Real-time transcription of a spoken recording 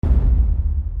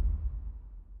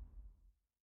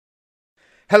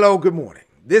Hello, good morning.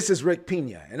 This is Rick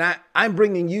Pina, and I'm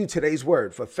bringing you today's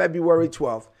word for February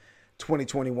 12th,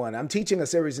 2021. I'm teaching a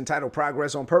series entitled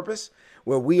Progress on Purpose,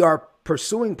 where we are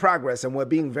pursuing progress and we're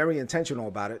being very intentional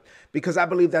about it because I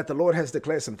believe that the Lord has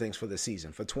declared some things for this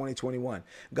season, for 2021.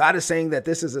 God is saying that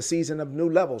this is a season of new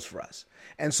levels for us.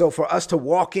 And so for us to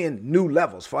walk in new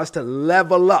levels, for us to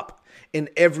level up in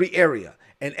every area,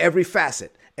 in every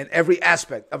facet, in every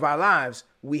aspect of our lives,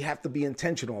 we have to be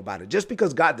intentional about it. Just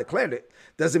because God declared it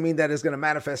doesn't mean that it's going to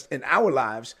manifest in our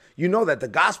lives. You know that the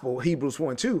gospel, Hebrews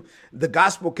 1:2, the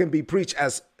gospel can be preached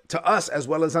as to us as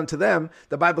well as unto them.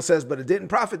 The Bible says, but it didn't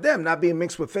profit them, not being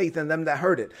mixed with faith in them that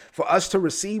heard it. For us to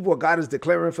receive what God is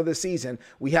declaring for this season,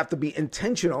 we have to be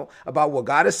intentional about what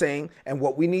God is saying and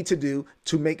what we need to do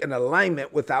to make an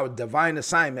alignment with our divine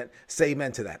assignment. Say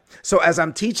amen to that. So as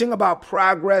I'm teaching about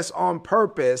progress on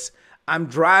purpose, I'm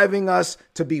driving us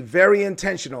to be very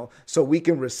intentional so we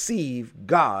can receive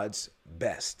God's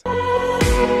best.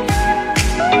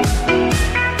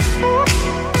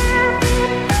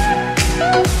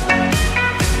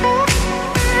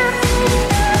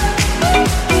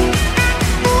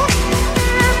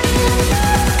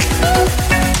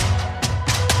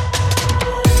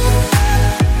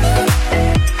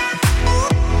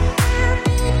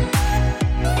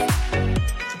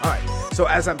 So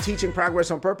as I'm teaching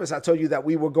Progress on Purpose, I told you that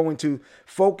we were going to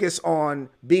focus on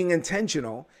being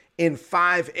intentional in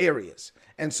 5 areas.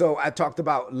 And so I talked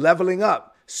about leveling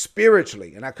up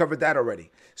spiritually, and I covered that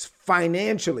already.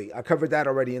 Financially, I covered that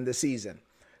already in the season.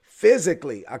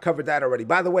 Physically, I covered that already.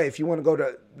 By the way, if you want to go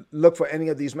to look for any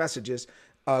of these messages,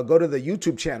 go to the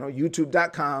YouTube channel,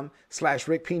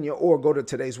 youtube.com/Rick Pina, or go to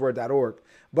today'sword.org.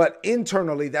 But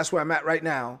internally, that's where I'm at right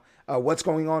now. What's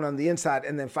going on the inside.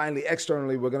 And then finally,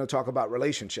 externally, we're going to talk about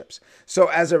relationships. So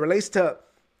as it relates to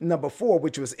number 4,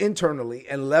 which was internally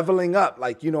and leveling up,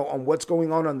 on what's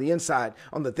going on the inside,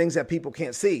 on the things that people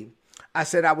can't see, I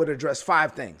said I would address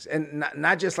 5 things, and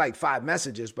not just like 5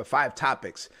 messages, but 5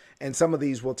 topics. And some of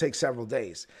these will take several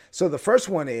days. So the first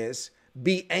one is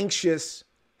be anxious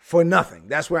for nothing.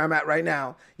 That's where I'm at right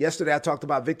now. Yesterday, I talked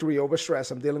about victory over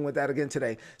stress. I'm dealing with that again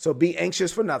today. So be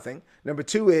anxious for nothing. Number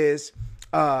 2 is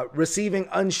receiving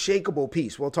unshakable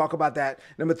peace. We'll talk about that.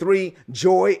 Number 3,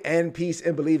 joy and peace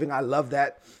in believing. I love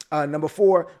that. Number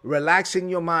 4, relaxing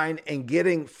your mind and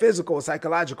getting physical,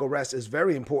 psychological rest is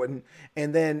very important.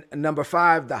 And then number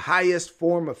 5, the highest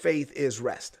form of faith is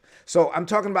rest. So I'm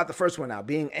talking about the first one now,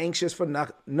 being anxious for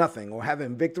nothing or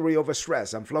having victory over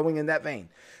stress. I'm flowing in that vein.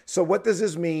 So what does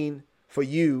this mean for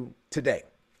you today?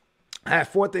 I have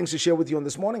 4 things to share with you on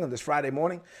this Friday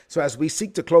morning. So as we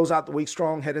seek to close out the week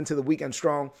strong, head into the weekend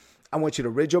strong, I want you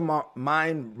to rid your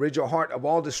mind, rid your heart of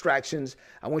all distractions.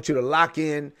 I want you to lock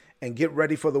in and get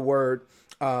ready for the word.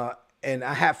 And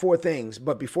I have 4 things,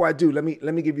 but before I do, let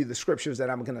me give you the scriptures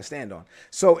that I'm going to stand on.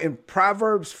 So in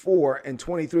Proverbs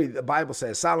 4:23, the Bible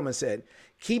says, Solomon said,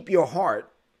 keep your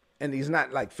heart, and he's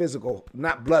not like physical,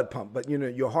 not blood pump, but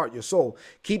your heart, your soul.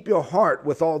 Keep your heart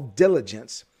with all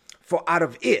diligence, for out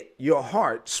of it, your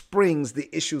heart springs the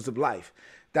issues of life.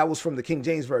 That was from the King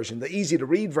James Version. The easy to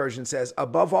read version says,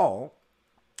 above all,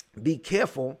 be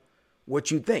careful what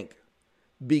you think,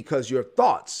 because your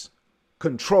thoughts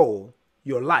control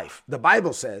your life. The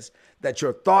Bible says that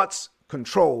your thoughts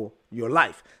control your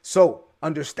life. So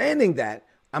understanding that,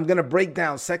 I'm going to break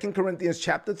down 2 Corinthians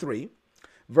chapter 3,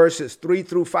 verses 3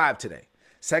 through 5 today.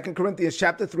 2 Corinthians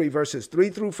chapter 3, verses 3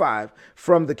 through 5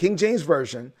 from the King James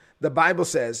Version. The Bible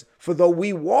says, for though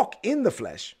we walk in the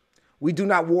flesh, we do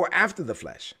not war after the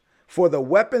flesh. For the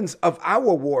weapons of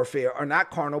our warfare are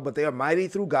not carnal, but they are mighty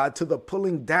through God to the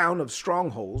pulling down of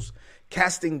strongholds,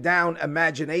 casting down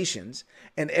imaginations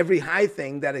and every high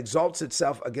thing that exalts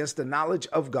itself against the knowledge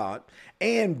of God,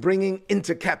 and bringing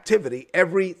into captivity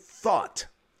every thought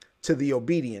to the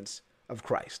obedience of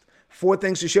Christ. 4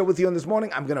 things to share with you on this morning.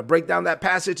 I'm going to break down that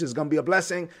passage. It's going to be a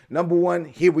blessing. Number 1,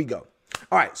 here we go.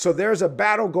 All right, so there's a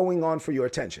battle going on for your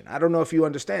attention. I don't know if you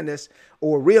understand this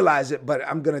or realize it, but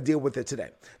I'm going to deal with it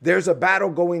today. There's a battle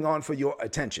going on for your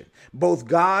attention. Both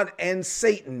God and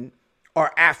Satan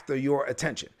are after your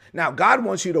attention. Now, God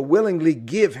wants you to willingly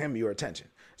give him your attention.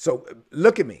 So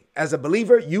look at me. As a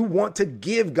believer, you want to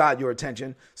give God your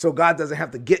attention so God doesn't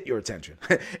have to get your attention.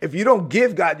 If you don't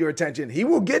give God your attention, he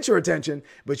will get your attention,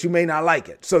 but you may not like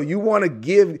it. So you want to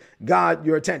give God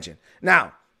your attention.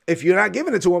 Now, if you're not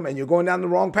giving it to him and you're going down the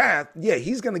wrong path,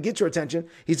 he's going to get your attention.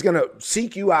 He's going to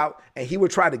seek you out, and he will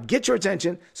try to get your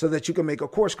attention so that you can make a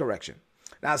course correction.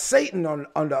 Now, Satan, on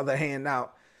the other hand,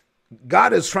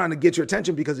 God is trying to get your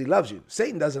attention because he loves you.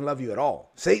 Satan doesn't love you at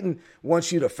all. Satan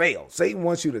wants you to fail. Satan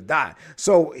wants you to die.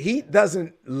 So he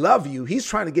doesn't love you. He's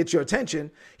trying to get your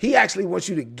attention. He actually wants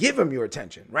you to give him your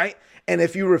attention, right? And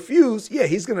if you refuse,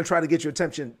 he's going to try to get your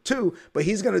attention too, but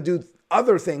he's going to do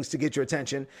other things to get your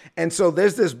attention. And so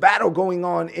there's this battle going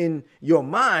on in your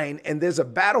mind, and there's a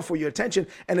battle for your attention.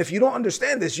 And if you don't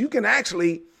understand this, you can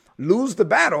actually lose the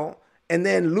battle and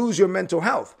then lose your mental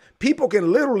health. People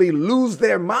can literally lose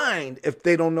their mind if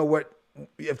they don't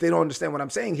understand what I'm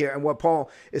saying here and what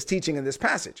Paul is teaching in this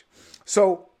passage.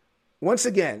 So once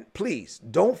again, please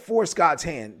don't force God's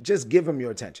hand. Just give him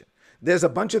your attention. There's a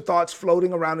bunch of thoughts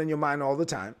floating around in your mind all the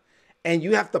time. And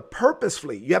you have to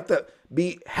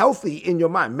be healthy in your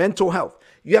mind, mental health.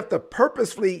 You have to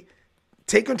purposefully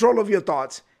take control of your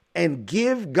thoughts and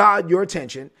give God your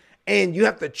attention. And you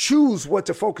have to choose what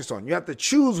to focus on. You have to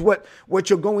choose what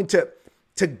you're going to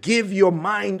give your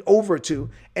mind over to.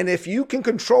 And if you can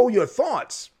control your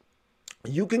thoughts,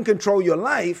 you can control your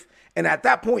life. And at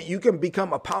that point, you can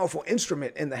become a powerful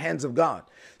instrument in the hands of God.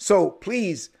 So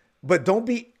please, but don't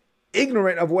be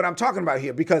ignorant of what I'm talking about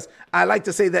here, because I like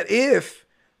to say that if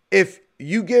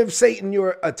you give Satan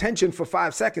your attention for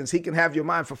 5 seconds, he can have your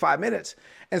mind for 5 minutes.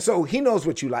 And so he knows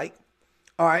what you like.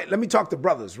 All right, let me talk to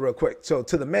brothers real quick. So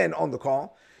to the men on the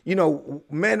call,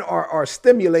 men are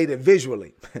stimulated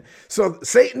visually. So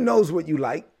Satan knows what you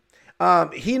like.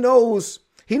 He knows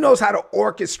how to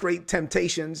orchestrate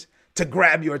temptations to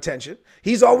grab your attention.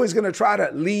 He's always going to try to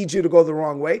lead you to go the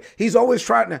wrong way. He's always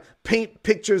trying to paint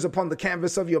pictures upon the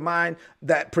canvas of your mind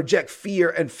that project fear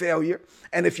and failure.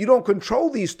 And if you don't control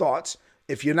these thoughts,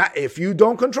 if you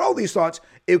don't control these thoughts,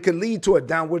 it can lead to a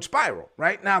downward spiral,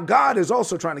 right? Now, God is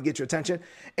also trying to get your attention,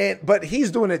 but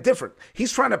he's doing it different.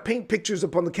 He's trying to paint pictures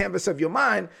upon the canvas of your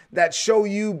mind that show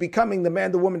you becoming the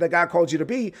man, the woman that God called you to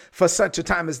be for such a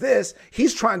time as this.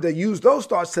 He's trying to use those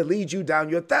thoughts to lead you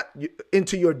down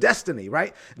into your destiny,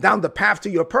 right? Down the path to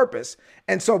your purpose.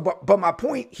 And so, but my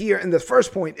point here in the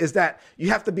first point is that you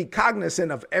have to be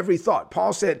cognizant of every thought.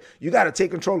 Paul said, you got to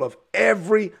take control of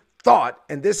every thought,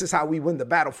 and this is how we win the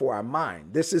battle for our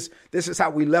mind. This is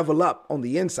how we level up on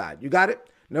the inside. You got it?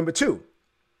 Number 2,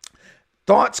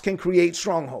 thoughts can create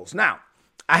strongholds. Now,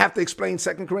 I have to explain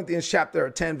 2 Corinthians chapter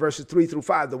 10, verses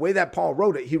 3-5. The way that Paul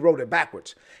wrote it, he wrote it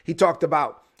backwards. He talked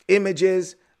about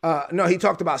images. He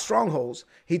talked about strongholds.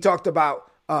 He talked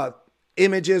about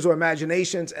images or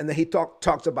imaginations, and then he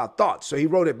talked about thoughts. So he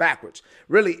wrote it backwards.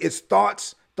 Really, it's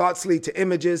thoughts. Thoughts lead to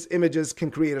images. Images can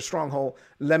create a stronghold.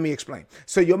 Let me explain.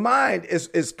 So your mind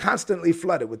is constantly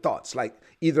flooded with thoughts, like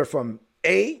either from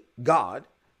A, God,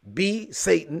 B,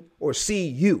 Satan, or C,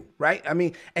 you, right? I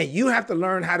mean, and you have to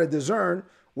learn how to discern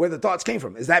where the thoughts came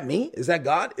from. Is that me? Is that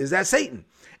God? Is that Satan?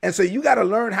 And so you got to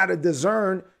learn how to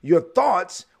discern your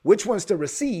thoughts, which ones to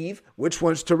receive, which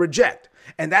ones to reject.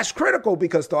 And that's critical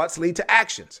because thoughts lead to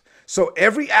actions. So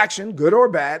every action, good or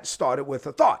bad, started with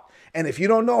a thought. And if you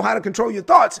don't know how to control your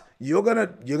thoughts, you're going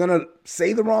to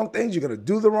say the wrong things. You're going to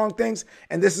do the wrong things.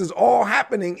 And this is all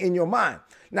happening in your mind.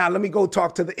 Now, let me go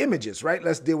talk to the images, right?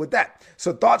 Let's deal with that.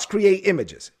 So thoughts create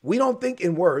images. We don't think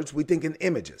in words. We think in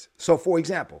images. So for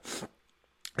example,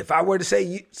 if I were to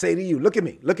say to you, look at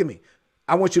me.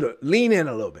 I want you to lean in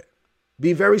a little bit.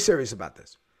 Be very serious about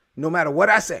this. No matter what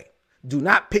I say, do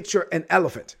not picture an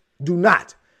elephant. Do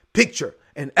not picture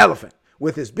an elephant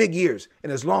with his big ears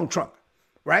and his long trunk.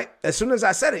 Right? As soon as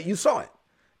I said it, you saw it.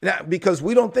 Now, because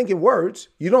we don't think in words.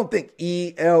 You don't think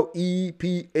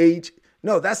ELEPH.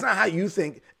 No, that's not how you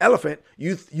think elephant.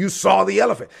 You saw the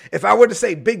elephant. If I were to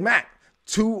say Big Mac,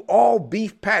 2 all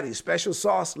beef patties, special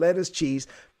sauce, lettuce, cheese,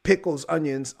 pickles,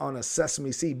 onions on a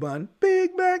sesame seed bun,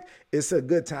 Big Mac, it's a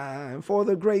good time for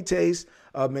the great taste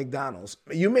of McDonald's.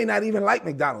 You may not even like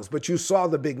McDonald's, but you saw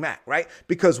the Big Mac, right?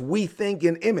 Because we think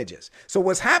in images. So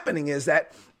what's happening is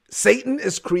that Satan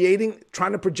is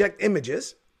trying to project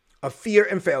images of fear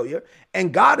and failure,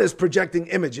 and God is projecting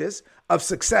images of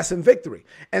success and victory.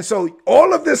 And so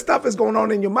all of this stuff is going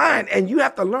on in your mind, and you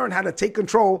have to learn how to take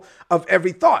control of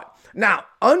every thought. Now,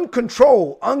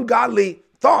 uncontrolled, ungodly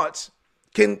thoughts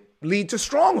can lead to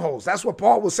strongholds. That's what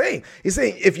Paul was saying. He's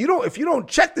saying if you don't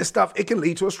check this stuff, it can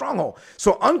lead to a stronghold.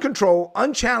 So uncontrolled,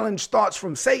 unchallenged thoughts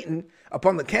from Satan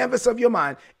upon the canvas of your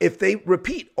mind, if they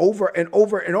repeat over and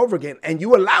over and over again, and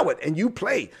you allow it and you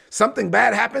play, something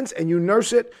bad happens and you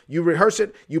nurse it, you rehearse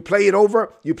it, you play it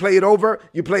over, you play it over,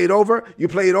 you play it over, you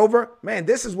play it over. Man,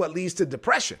 this is what leads to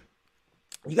depression.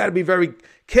 You got to be very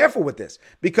careful with this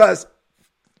because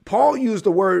Paul used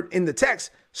the word in the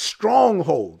text,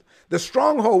 stronghold. The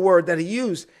stronghold word that he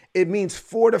used, it means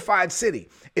fortified city.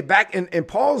 Back in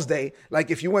Paul's day, like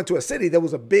if you went to a city, there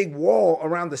was a big wall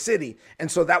around the city.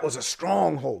 And so that was a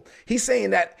stronghold. He's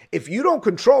saying that if you don't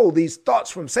control these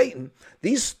thoughts from Satan,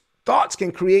 these thoughts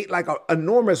can create like an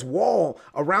enormous wall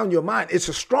around your mind. It's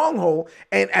a stronghold.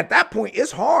 And at that point,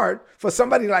 it's hard for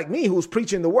somebody like me who's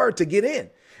preaching the word to get in.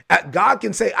 God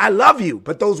can say, I love you.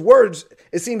 But those words,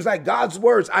 it seems like God's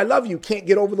words, I love you, can't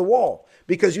get over the wall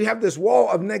because you have this wall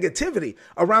of negativity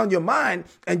around your mind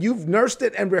and you've nursed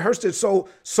it and rehearsed it so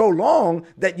long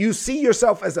that you see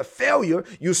yourself as a failure.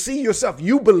 You see yourself,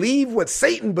 you believe what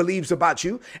Satan believes about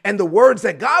you, and the words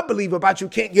that God believes about you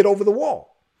can't get over the wall.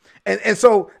 And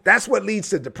so that's what leads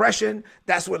to depression.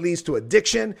 That's what leads to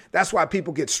addiction. That's why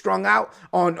people get strung out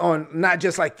on not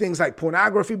just like things like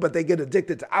pornography, but they get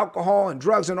addicted to alcohol and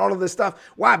drugs and all of this stuff.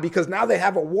 Why? Because now they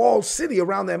have a walled city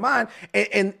around their mind.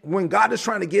 And when God is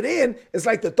trying to get in, it's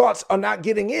like the thoughts are not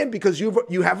getting in because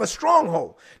you have a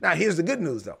stronghold. Now, here's the good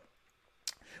news, though.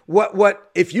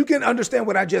 What if you can understand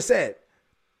what I just said,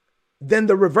 then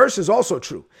the reverse is also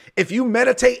true. If you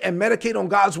meditate and medicate on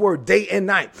God's word day and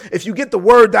night, if you get the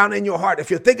word down in your heart,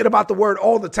 if you're thinking about the word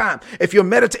all the time, if you're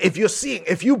meditating, if you're seeing,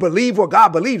 if you believe what God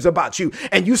believes about you,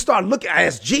 and you start looking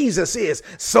as Jesus is,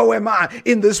 so am I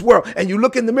in this world. And you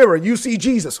look in the mirror, you see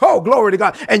Jesus. Oh, glory to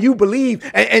God. And you believe,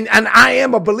 and I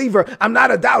am a believer. I'm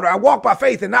not a doubter. I walk by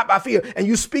faith and not by fear. And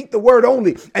you speak the word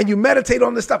only, and you meditate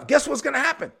on this stuff. Guess what's going to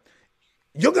happen?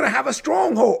 You're going to have a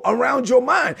stronghold around your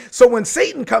mind. So when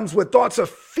Satan comes with thoughts of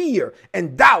fear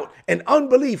and doubt and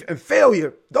unbelief and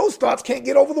failure, those thoughts can't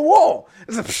get over the wall.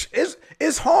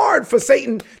 It's hard for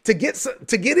Satan to get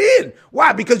in.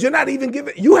 Why? Because you're not even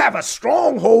giving. You have a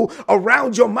stronghold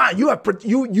around your mind.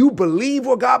 You believe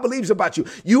what God believes about you.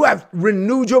 You have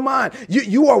renewed your mind.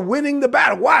 You are winning the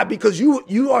battle. Why? Because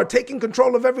you are taking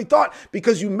control of every thought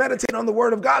because you meditate on the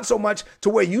word of God so much to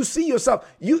where you see yourself.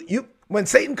 When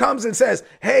Satan comes and says,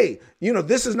 hey,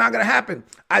 this is not going to happen.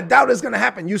 I doubt it's going to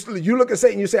happen. You look at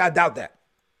Satan, you say, I doubt that.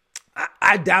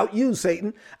 I doubt you,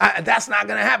 Satan. That's not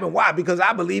going to happen. Why? Because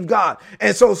I believe God.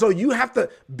 And so you have to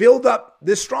build up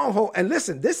this stronghold. And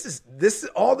listen,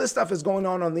 all this stuff is going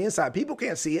on the inside. People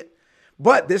can't see it,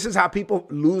 but this is how people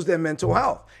lose their mental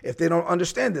health if they don't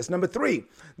understand this. Number 3,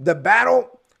 the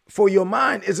battle for your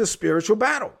mind is a spiritual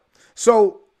battle.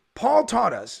 So Paul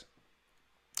taught us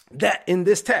that in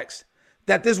this text,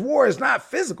 that this war is not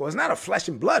physical. It's not a flesh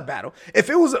and blood battle. If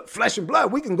it was a flesh and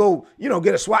blood, we can go,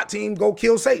 get a SWAT team, go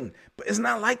kill Satan. But it's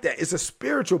not like that. It's a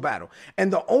spiritual battle.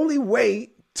 And the only way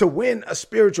to win a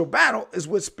spiritual battle is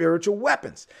with spiritual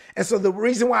weapons. And so the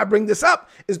reason why I bring this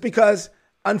up is because,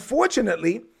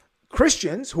 unfortunately,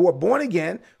 Christians who are born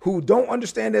again, who don't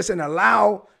understand this and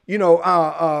allow,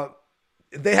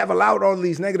 they have allowed all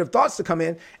these negative thoughts to come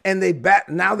in, and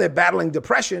now they're battling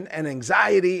depression and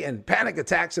anxiety and panic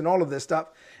attacks and all of this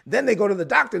stuff. Then they go to the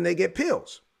doctor and they get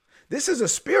pills. This is a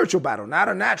spiritual battle, not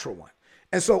a natural one.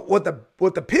 And so what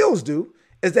the pills do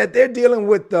is that they're dealing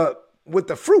with the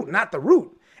fruit, not the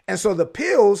root. And so the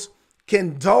pills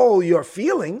can dull your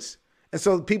feelings. And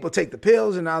so people take the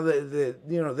pills and now they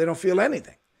don't feel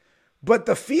anything. But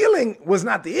the feeling was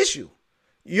not the issue.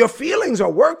 Your feelings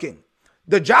are working.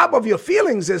 The job of your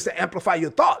feelings is to amplify your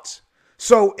thoughts.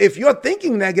 So if you're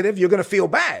thinking negative, you're going to feel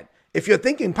bad. If you're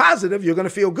thinking positive, you're going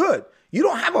to feel good. You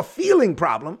don't have a feeling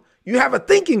problem. You have a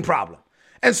thinking problem.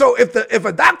 And so if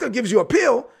a doctor gives you a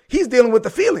pill, he's dealing with the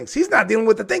feelings. He's not dealing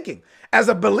with the thinking. As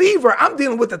a believer, I'm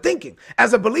dealing with the thinking.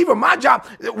 As a believer, my job,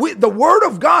 the word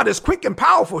of God is quick and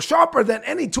powerful, sharper than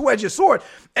any two-edged sword.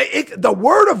 The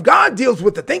word of God deals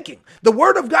with the thinking. The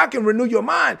word of God can renew your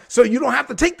mind so you don't have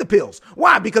to take the pills.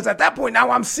 Why? Because at that point,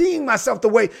 now I'm seeing myself the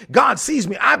way God sees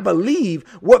me. I believe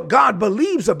what God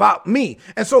believes about me.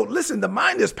 And so listen, the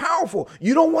mind is powerful.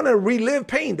 You don't want to relive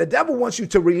pain. The devil wants you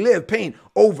to relive pain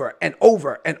over and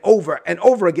over and over and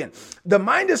over again. The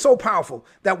mind is so powerful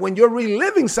that when you're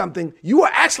reliving something, you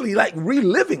are actually like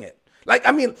reliving it.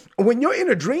 When you're in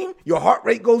a dream, your heart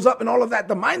rate goes up and all of that.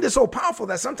 The mind is so powerful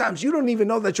that sometimes you don't even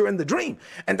know that you're in the dream.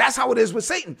 And that's how it is with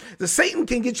Satan. Satan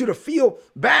can get you to feel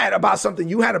bad about something.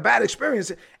 You had a bad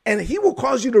experience, and he will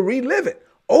cause you to relive it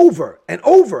over and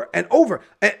over and over.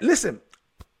 And listen,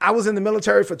 I was in the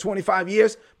military for 25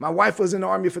 years. My wife was in the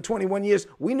Army for 21 years.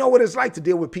 We know what it's like to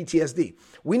deal with PTSD.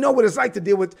 We know what it's like to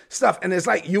deal with stuff. And it's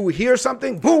like you hear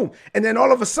something, boom. And then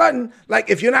all of a sudden,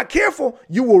 like if you're not careful,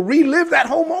 you will relive that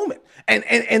whole moment.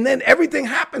 And then everything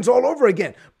happens all over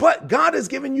again. But God has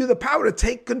given you the power to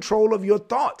take control of your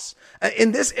thoughts.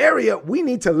 In this area, we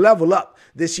need to level up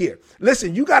this year.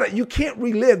 Listen, you can't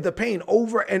relive the pain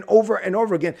over and over and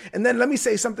over again. And then let me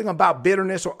say something about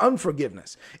bitterness or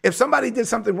unforgiveness. If somebody did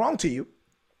something wrong to you,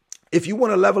 If you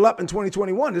want to level up in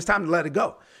 2021, it's time to let it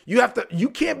go. You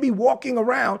can't be walking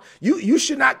around. You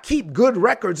should not keep good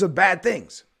records of bad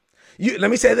things.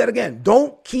 Let me say that again.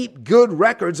 Don't keep good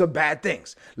records of bad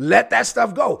things. Let that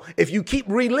stuff go. If you keep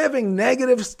reliving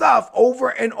negative stuff over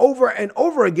and over and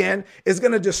over again, it's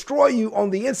going to destroy you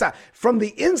on the inside. From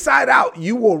the inside out,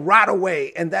 you will rot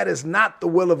away, and that is not the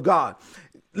will of God.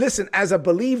 Listen, as a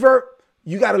believer,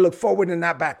 you got to look forward and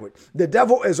not backward. The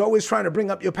devil is always trying to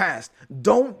bring up your past.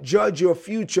 Don't judge your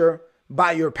future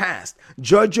by your past.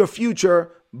 Judge your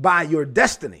future by your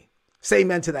destiny. Say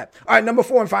amen to that. All right, number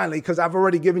 4, and finally, because I've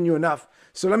already given you enough.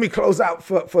 So let me close out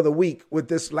for the week with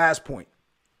this last point.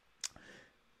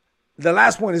 The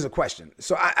last point is a question.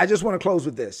 So I just want to close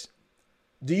with this.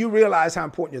 Do you realize how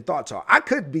important your thoughts are? I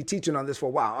could be teaching on this for a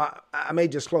while. I may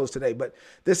just close today, but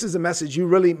this is a message you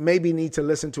really maybe need to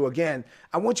listen to again.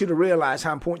 I want you to realize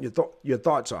how important your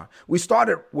thoughts are. We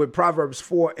started with Proverbs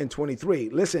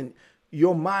 4:23. Listen,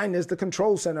 your mind is the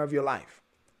control center of your life.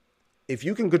 If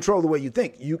you can control the way you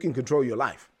think, you can control your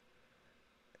life.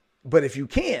 But if you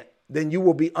can't, then you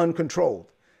will be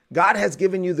uncontrolled. God has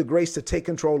given you the grace to take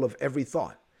control of every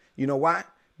thought. You know why?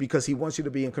 Because he wants you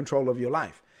to be in control of your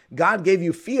life. God gave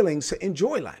you feelings to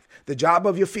enjoy life. The job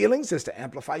of your feelings is to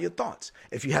amplify your thoughts.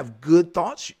 If you have good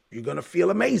thoughts, you're going to feel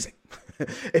amazing.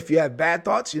 If you have bad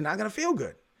thoughts, you're not going to feel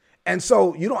good. And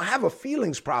so you don't have a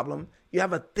feelings problem. You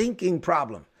have a thinking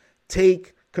problem.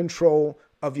 Take control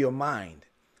of your mind.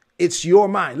 It's your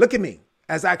mind. Look at me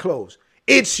as I close.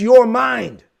 It's your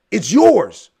mind. It's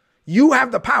yours. You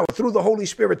have the power through the Holy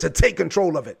Spirit to take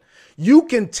control of it. You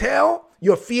can tell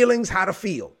your feelings how to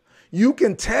feel. You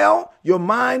can tell your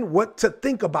mind what to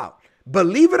think about.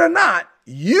 Believe it or not,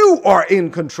 you are in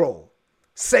control.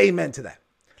 Say amen to that.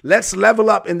 Let's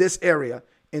level up in this area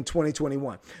in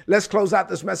 2021. Let's close out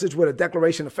this message with a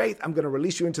declaration of faith. I'm going to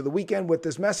release you into the weekend with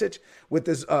this message, with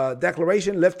this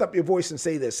declaration. Lift up your voice and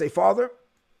say this. Say, Father,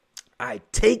 I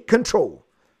take control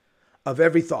of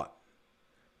every thought.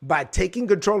 By taking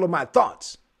control of my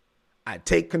thoughts, I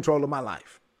take control of my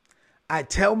life. I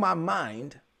tell my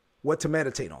mind what to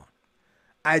meditate on.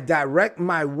 I direct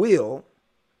my will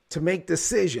to make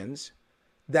decisions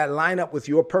that line up with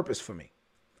your purpose for me.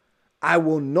 I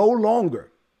will no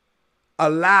longer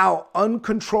allow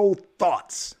uncontrolled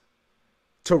thoughts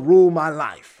to rule my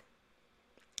life.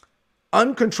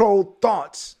 Uncontrolled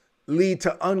thoughts lead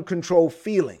to uncontrolled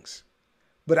feelings,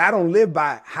 but I don't live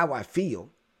by how I feel.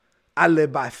 I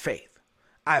live by faith.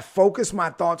 I focus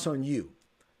my thoughts on you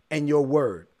and your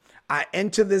word. I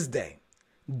enter this day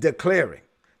declaring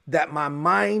that my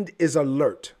mind is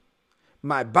alert.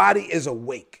 My body is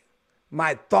awake.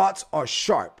 My thoughts are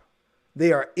sharp.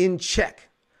 They are in check.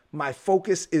 My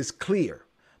focus is clear.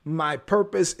 My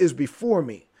purpose is before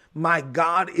me. My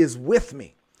God is with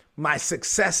me. My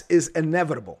success is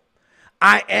inevitable.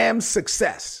 I am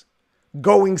success,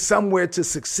 going somewhere to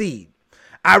succeed.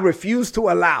 I refuse to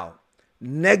allow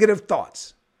negative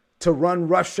thoughts to run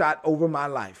roughshod over my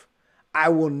life. I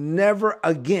will never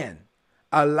again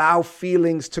allow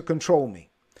feelings to control me.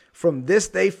 From this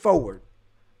day forward,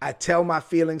 I tell my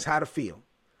feelings how to feel.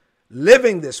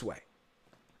 Living this way,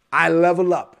 I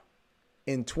level up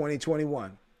in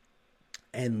 2021,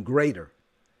 and greater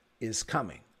is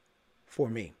coming for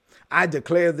me. I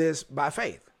declare this by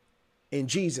faith in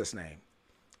Jesus' name.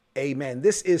 Amen.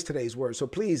 This is today's word, so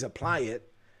please apply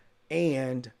it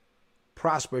and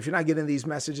prosper. If you're not getting these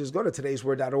messages, go to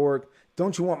today'sword.org.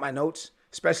 Don't you want my notes,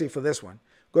 especially for this one?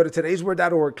 Go to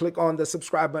today'sword.org, click on the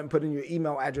subscribe button, put in your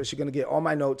email address. You're going to get all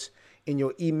my notes in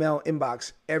your email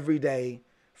inbox every day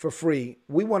for free.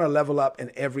 We want to level up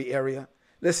in every area.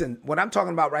 Listen, what I'm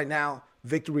talking about right now,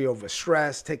 victory over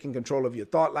stress, taking control of your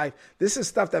thought life, this is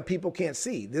stuff that people can't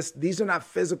see. These are not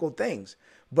physical things.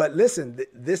 But listen,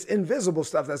 this invisible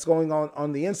stuff that's going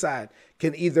on the inside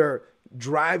can either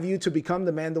drive you to become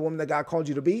the man, the woman that God called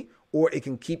you to be, or it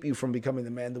can keep you from becoming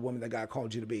the man, the woman that God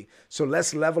called you to be. So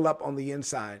let's level up on the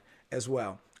inside as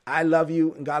well. I love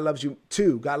you, and God loves you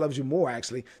too. God loves you more,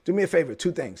 actually. Do me a favor,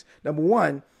 2 things. Number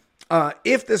 1,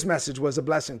 if this message was a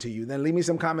blessing to you, then leave me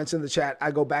some comments in the chat.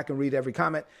 I go back and read every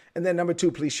comment. And then number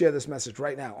 2, please share this message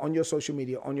right now on your social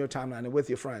media, on your timeline, and with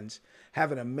your friends.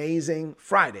 Have an amazing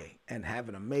Friday and have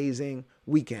an amazing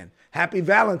weekend. Happy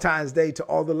Valentine's Day to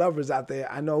all the lovers out there.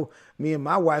 I know me and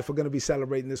my wife are going to be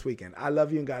celebrating this weekend. I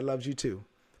love you and God loves you too.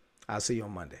 I'll see you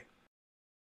on Monday.